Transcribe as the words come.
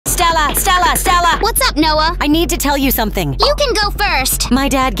Stella! What's up, Noah? I need to tell you something. You can go first. My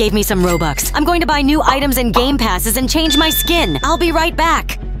dad gave me some Robux. I'm going to buy new items and game passes and change my skin. I'll be right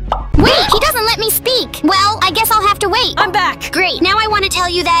back. Wait, he doesn't let me speak. Well, I guess I'll have to wait. I'm back. Great, now I want to tell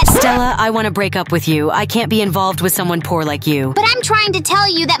you that… Stella, I want to break up with you. I can't be involved with someone poor like you. But I'm trying to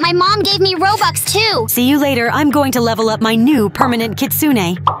tell you that my mom gave me Robux too. See you later. I'm going to level up my new permanent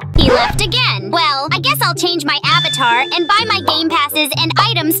kitsune. He left again. Well, I guess I'll change my avatar and buy my game passes and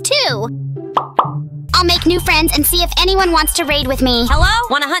items too. I'll make new friends and see if anyone wants to raid with me. Hello?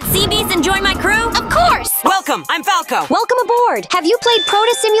 Wanna hunt sea beasts and join my crew? Of course! Welcome, I'm Falco. Welcome aboard! Have you played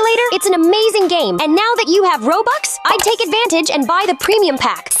Proto Simulator? It's an amazing game, and now that you have Robux, I'd take advantage and buy the premium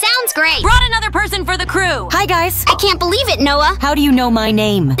pack. Sounds great! Brought another person for the crew. Hi, guys. I can't believe it, Noah. How do you know my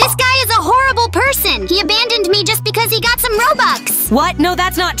name? This guy is a horrible person. He abandoned me just because he got some Robux. What? No,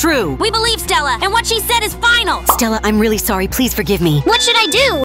 that's not true. We believe Stella, and what she said is final. Stella, I'm really sorry. Please forgive me. What should I do?